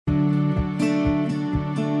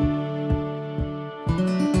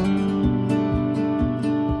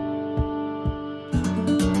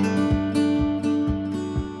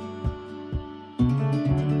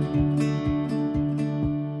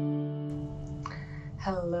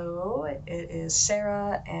Hello, it is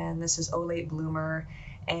Sarah, and this is O Late Bloomer.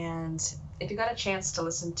 And if you got a chance to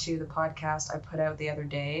listen to the podcast I put out the other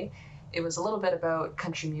day, it was a little bit about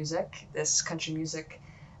country music, this country music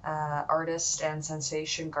artist and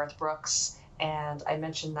sensation, Garth Brooks. And I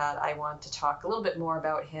mentioned that I want to talk a little bit more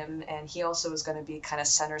about him, and he also is going to be kind of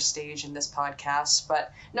center stage in this podcast,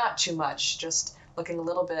 but not too much, just looking a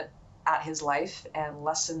little bit at his life and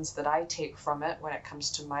lessons that I take from it when it comes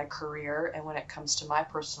to my career and when it comes to my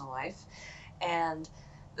personal life. And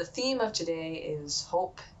the theme of today is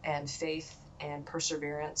hope and faith and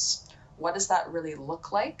perseverance. What does that really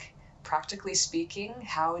look like? Practically speaking,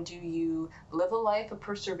 how do you live a life of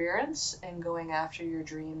perseverance and going after your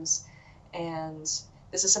dreams? And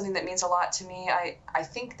this is something that means a lot to me. I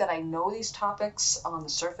think that I know these topics on the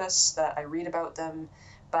surface, that I read about them,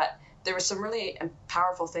 but there were some really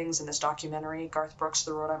powerful things in this documentary, Garth Brooks,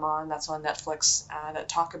 The Road I'm On, that's on Netflix, that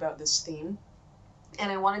talk about this theme.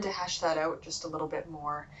 And I wanted to hash that out just a little bit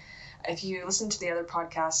more. If you listen to the other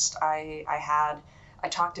podcast I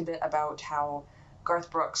talked a bit about how Garth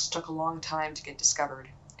Brooks took a long time to get discovered.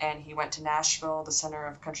 And he went to Nashville, the center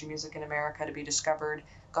of country music in America, to be discovered,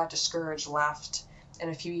 got discouraged, left, and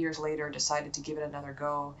a few years later decided to give it another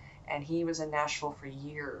go. And he was in Nashville for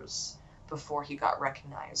years before he got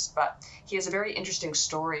recognized. But he has a very interesting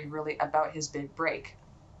story really about his big break.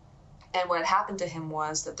 And what happened to him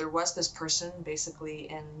was that there was this person basically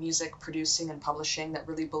in music producing and publishing that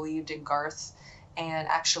really believed in Garth and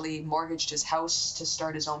actually mortgaged his house to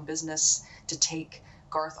start his own business to take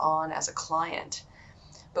Garth on as a client.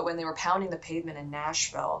 But when they were pounding the pavement in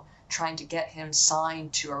Nashville trying to get him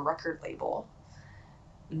signed to a record label,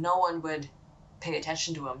 no one would pay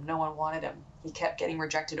attention to him. No one wanted him. He kept getting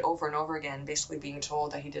rejected over and over again, basically being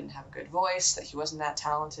told that he didn't have a good voice, that he wasn't that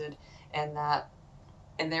talented, and that,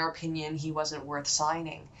 in their opinion, he wasn't worth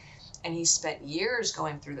signing. And he spent years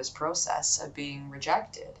going through this process of being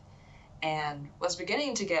rejected and was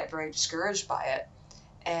beginning to get very discouraged by it.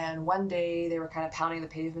 And one day they were kind of pounding the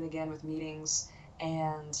pavement again with meetings,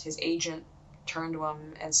 and his agent turned to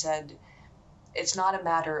him and said, "It's not a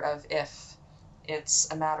matter of if,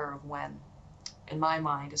 it's a matter of when." In my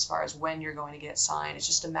mind, as far as when you're going to get signed, it's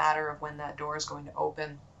just a matter of when that door is going to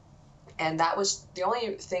open. And that was the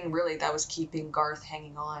only thing really that was keeping Garth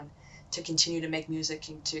hanging on to continue to make music,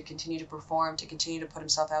 to continue to perform, to continue to put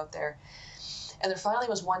himself out there. And there finally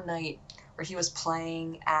was one night where he was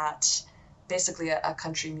playing at basically a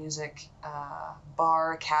country music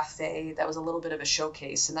bar, cafe that was a little bit of a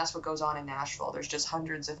showcase. And that's what goes on in Nashville. There's just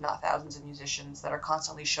hundreds, if not thousands, of musicians that are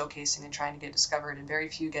constantly showcasing and trying to get discovered, and very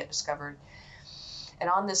few get discovered. And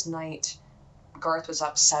on this night, Garth was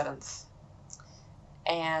up 7th.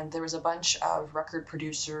 And there was a bunch of record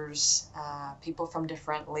producers, people from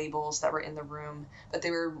different labels that were in the room, but they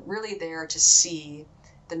were really there to see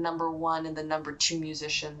the number 1 and the number 2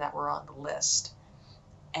 musician that were on the list.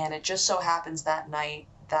 And it just so happens that night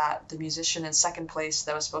that the musician in second place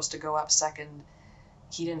that was supposed to go up second,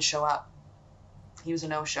 he didn't show up. He was a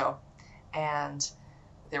no-show. And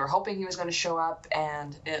they were hoping he was going to show up,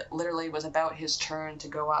 and it literally was about his turn to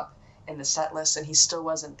go up in the set list, and he still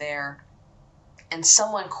wasn't there. And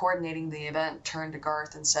someone coordinating the event turned to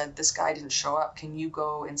Garth and said, "This guy didn't show up. Can you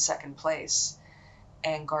go in second place?"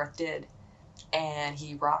 And Garth did. And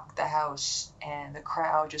he rocked the house, and the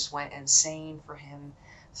crowd just went insane for him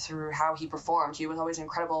through how he performed. He was always an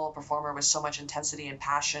incredible performer with so much intensity and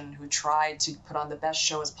passion, who tried to put on the best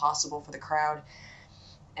show as possible for the crowd.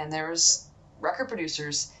 And there was record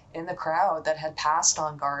producers in the crowd that had passed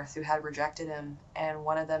on Garth, who had rejected him, and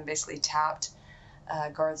one of them basically tapped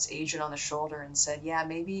Garth's agent on the shoulder and said, "Yeah,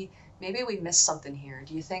 maybe we missed something here.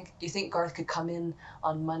 Do you think Garth could come in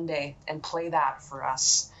on Monday and play that for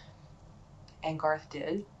us?" And Garth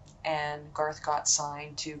did, and Garth got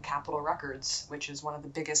signed to Capitol Records, which is one of the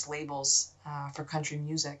biggest labels for country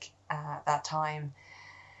music at that time.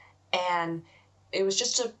 And it was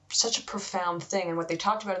just such a profound thing. And what they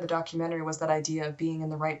talked about in the documentary was that idea of being in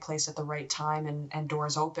the right place at the right time and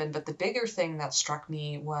doors open. But the bigger thing that struck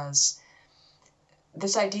me was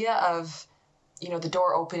this idea of, the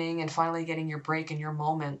door opening and finally getting your break and your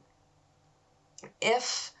moment.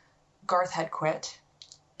 If Garth had quit,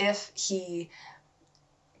 if he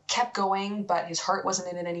kept going, but his heart wasn't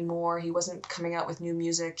in it anymore, he wasn't coming out with new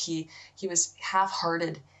music, he was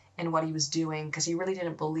half-hearted in what he was doing because he really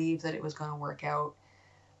didn't believe that it was going to work out.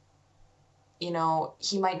 He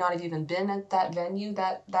might not have even been at that venue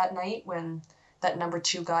that night when that number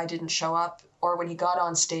 2 guy didn't show up, or when he got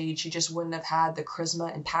on stage, he just wouldn't have had the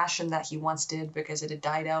charisma and passion that he once did because it had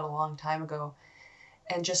died out a long time ago.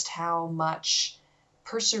 And just how much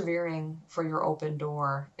persevering for your open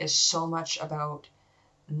door is so much about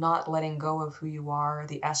not letting go of who you are,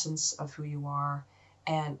 the essence of who you are.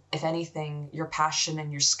 And if anything, your passion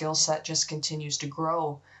and your skill set just continues to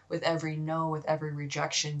grow with every no, with every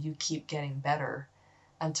rejection. You keep getting better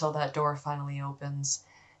until that door finally opens.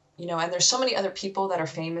 And there's so many other people that are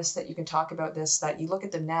famous that you can talk about this, that you look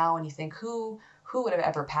at them now and you think, who would have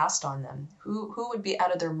ever passed on them? Who would be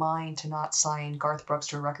out of their mind to not sign Garth Brooks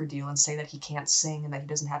to a record deal and say that he can't sing and that he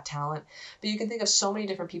doesn't have talent? But you can think of so many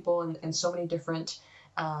different people in so many different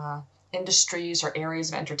industries or areas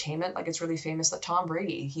of entertainment. Like, it's really famous that Tom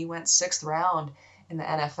Brady, he went 6th round in the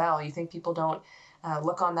NFL. You think people don't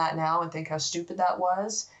look on that now and think how stupid that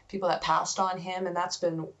was? People that passed on him, and that's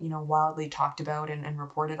been wildly talked about and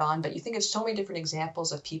reported on. But you think of so many different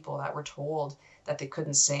examples of people that were told that they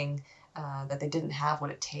couldn't sing, that they didn't have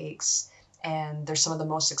what it takes, and they're some of the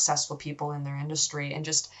most successful people in their industry, and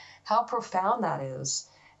just how profound that is.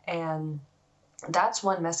 And that's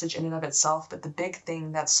one message in and of itself. But the big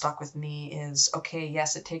thing that stuck with me is, okay,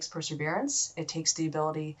 yes, it takes perseverance. It takes the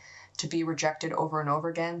ability to be rejected over and over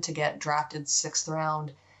again, to get drafted 6th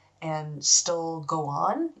round and still go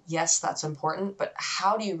on. Yes, that's important, but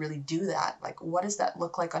how do you really do that? Like, what does that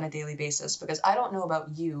look like on a daily basis? Because I don't know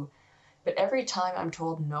about you, but every time I'm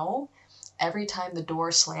told no, every time the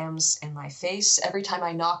door slams in my face, every time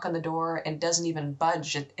I knock on the door and it doesn't even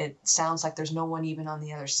budge, it sounds like there's no one even on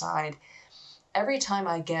the other side. Every time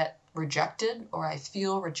I get rejected or I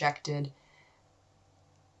feel rejected,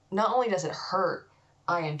 not only does it hurt,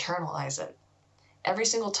 I internalize it. Every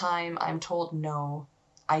single time I'm told no,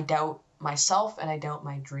 I doubt myself and I doubt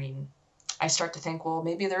my dream. I start to think, well,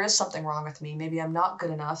 maybe there is something wrong with me. Maybe I'm not good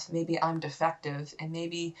enough. Maybe I'm defective. And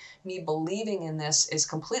maybe me believing in this is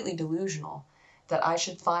completely delusional, that I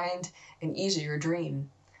should find an easier dream.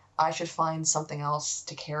 I should find something else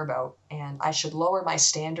to care about. And I should lower my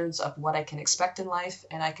standards of what I can expect in life.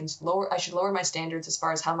 And I should lower my standards as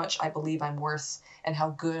far as how much I believe I'm worth and how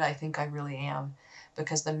good I think I really am.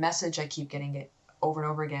 Because the message I keep getting over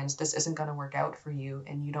and over again is, this isn't going to work out for you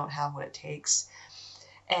and you don't have what it takes.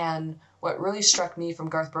 And what really struck me from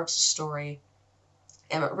Garth Brooks' story,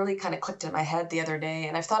 and what really kind of clicked in my head the other day,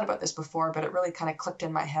 and I've thought about this before, but it really kind of clicked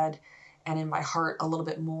in my head and in my heart a little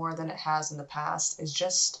bit more than it has in the past, is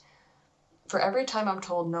just, for every time I'm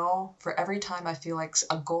told no, for every time I feel like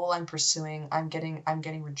a goal I'm pursuing, I'm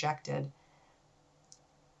getting rejected,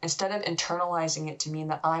 instead of internalizing it to mean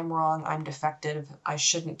that I'm wrong, I'm defective, I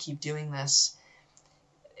shouldn't keep doing this,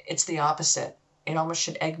 it's the opposite. It almost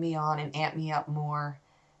should egg me on and amp me up more.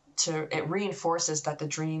 It reinforces that the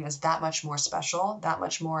dream is that much more special, that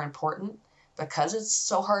much more important, because it's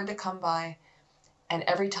so hard to come by. And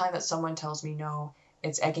every time that someone tells me no,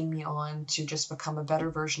 it's egging me on to just become a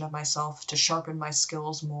better version of myself, to sharpen my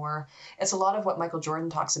skills more. It's a lot of what Michael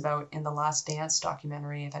Jordan talks about in the Last Dance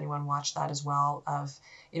documentary, if anyone watched that as well, of,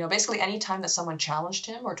 basically any time that someone challenged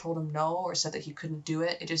him or told him no or said that he couldn't do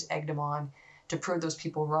it, it just egged him on to prove those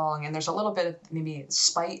people wrong. And there's a little bit of maybe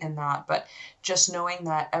spite in that, but just knowing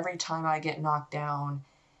that every time I get knocked down,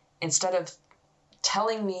 instead of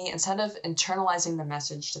internalizing the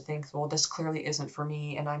message to think, well, this clearly isn't for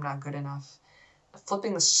me and I'm not good enough,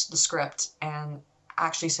 flipping the script and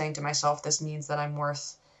actually saying to myself, this means that I'm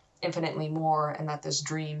worth infinitely more, and that this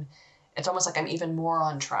dream, it's almost like I'm even more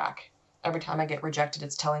on track. Every time I get rejected,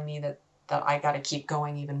 it's telling me that I got to keep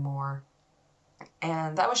going even more.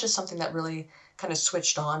 And that was just something that really kind of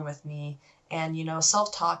switched on with me. And,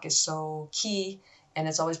 self-talk is so key. And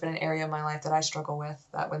it's always been an area of my life that I struggle with,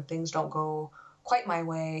 that when things don't go quite my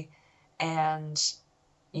way and,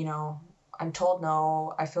 I'm told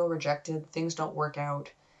no, I feel rejected, things don't work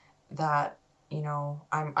out, that,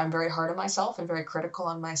 I'm very hard on myself and very critical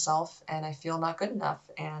on myself, and I feel not good enough.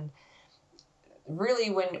 And really,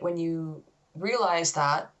 when you realize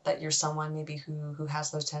that you're someone maybe who has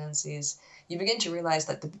those tendencies, you begin to realize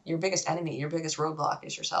that your biggest enemy, your biggest roadblock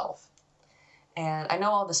is yourself. And I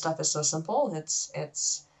know all this stuff is so simple.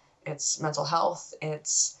 It's mental health,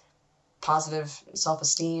 it's positive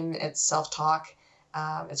self-esteem, it's self-talk,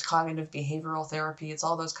 it's cognitive behavioral therapy, it's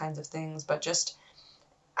all those kinds of things. But just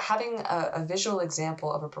having a visual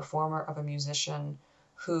example of a performer, of a musician,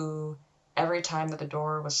 who every time that the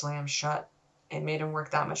door was slammed shut, it made him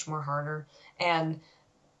work that much more harder. And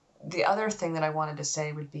the other thing that I wanted to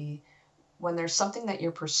say would be, when there's something that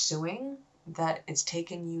you're pursuing that it's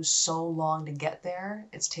taken you so long to get there,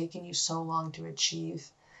 it's taken you so long to achieve,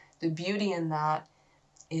 the beauty in that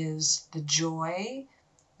is the joy,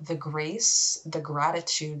 the grace, the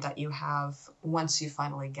gratitude that you have once you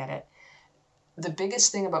finally get it. The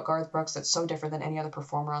biggest thing about Garth Brooks that's so different than any other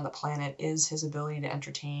performer on the planet is his ability to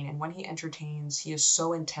entertain. And when he entertains, he is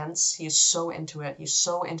so intense, he is so into it, he's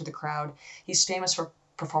so into the crowd. He's famous for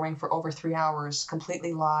performing for over 3 hours,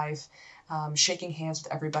 completely live, shaking hands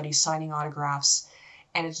with everybody, signing autographs,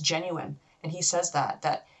 and it's genuine. And he says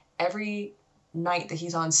that every night that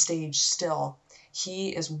he's on stage still, he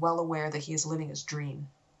is well aware that he is living his dream,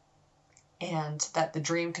 and that the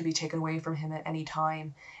dream could be taken away from him at any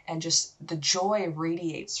time, and just the joy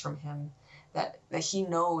radiates from him, that he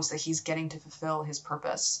knows that he's getting to fulfill his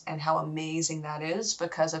purpose, and how amazing that is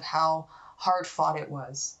because of how hard fought it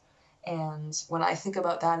was. And when I think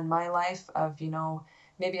about that in my life of,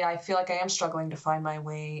 maybe I feel like I am struggling to find my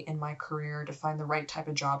way in my career, to find the right type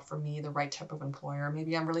of job for me, the right type of employer.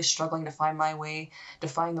 Maybe I'm really struggling to find my way, to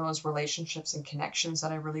find those relationships and connections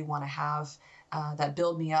that I really want to have, that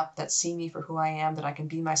build me up, that see me for who I am, that I can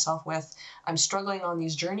be myself with. I'm struggling on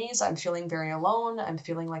these journeys. I'm feeling very alone. I'm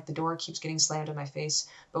feeling like the door keeps getting slammed in my face.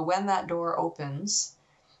 But when that door opens,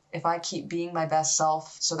 if I keep being my best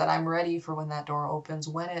self so that I'm ready for when that door opens,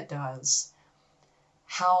 when it does,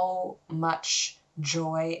 how much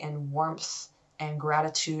joy and warmth and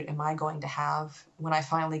gratitude am I going to have when I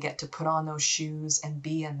finally get to put on those shoes and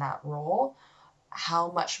be in that role?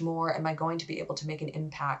 How much more am I going to be able to make an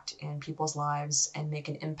impact in people's lives and make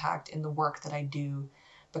an impact in the work that I do?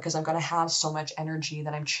 Because I'm going to have so much energy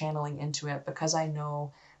that I'm channeling into it, because I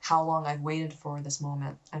know how long I've waited for this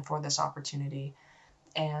moment and for this opportunity.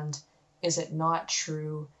 And is it not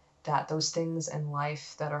true that those things in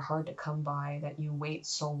life that are hard to come by, that you wait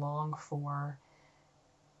so long for,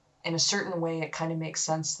 in a certain way, it kind of makes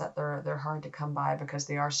sense that they're hard to come by because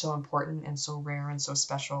they are so important and so rare and so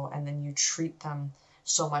special, and then you treat them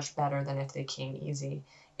so much better than if they came easy.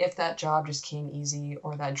 If that job just came easy,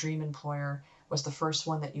 or that dream employer was the first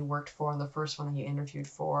one that you worked for, the first one that you interviewed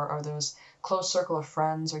for, or those close circle of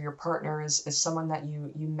friends, or your partner is someone that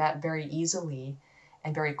you met very easily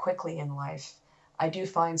and very quickly in life, I do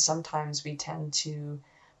find sometimes we tend to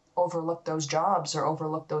overlook those jobs or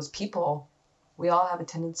overlook those people. We all have a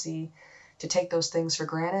tendency to take those things for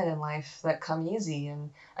granted in life that come easy. And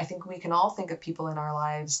I think we can all think of people in our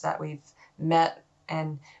lives that we've met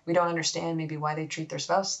and we don't understand maybe why they treat their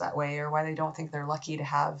spouse that way, or why they don't think they're lucky to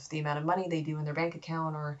have the amount of money they do in their bank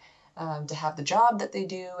account, or to have the job that they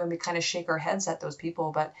do. And we kind of shake our heads at those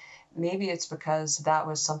people. But maybe it's because that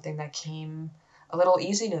was something that came a little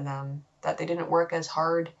easy to them, that they didn't work as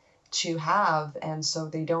hard to have. And so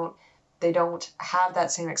they don't have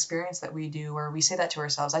that same experience that we do, or we say that to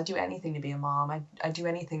ourselves. I'd do anything to be a mom. I'd do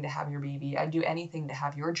anything to have your baby. I'd do anything to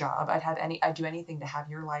have your job. I'd do anything to have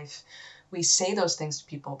your life. We say those things to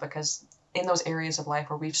people because in those areas of life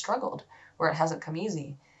where we've struggled, where it hasn't come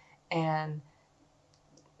easy. And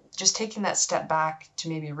just taking that step back to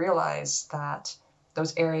maybe realize that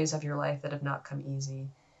those areas of your life that have not come easy,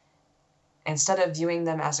 instead of viewing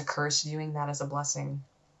them as a curse, viewing that as a blessing,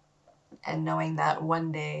 and knowing that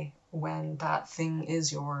one day when that thing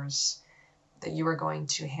is yours, that you are going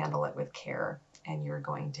to handle it with care and you're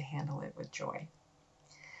going to handle it with joy.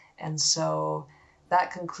 And so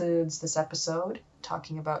that concludes this episode,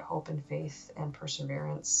 talking about hope and faith and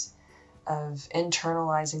perseverance, of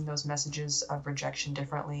internalizing those messages of rejection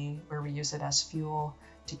differently, where we use it as fuel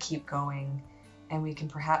to keep going. And we can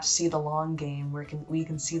perhaps see the long game, where we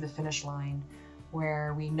can see the finish line,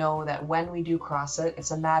 where we know that when we do cross it,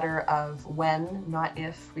 it's a matter of when, not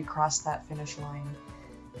if, we cross that finish line,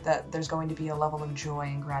 that there's going to be a level of joy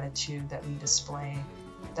and gratitude that we display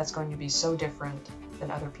that's going to be so different than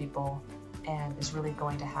other people, and is really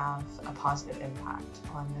going to have a positive impact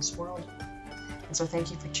on this world. And so thank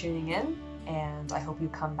you for tuning in, and I hope you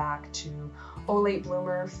come back to Oh Late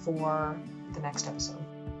Bloomer for the next episode.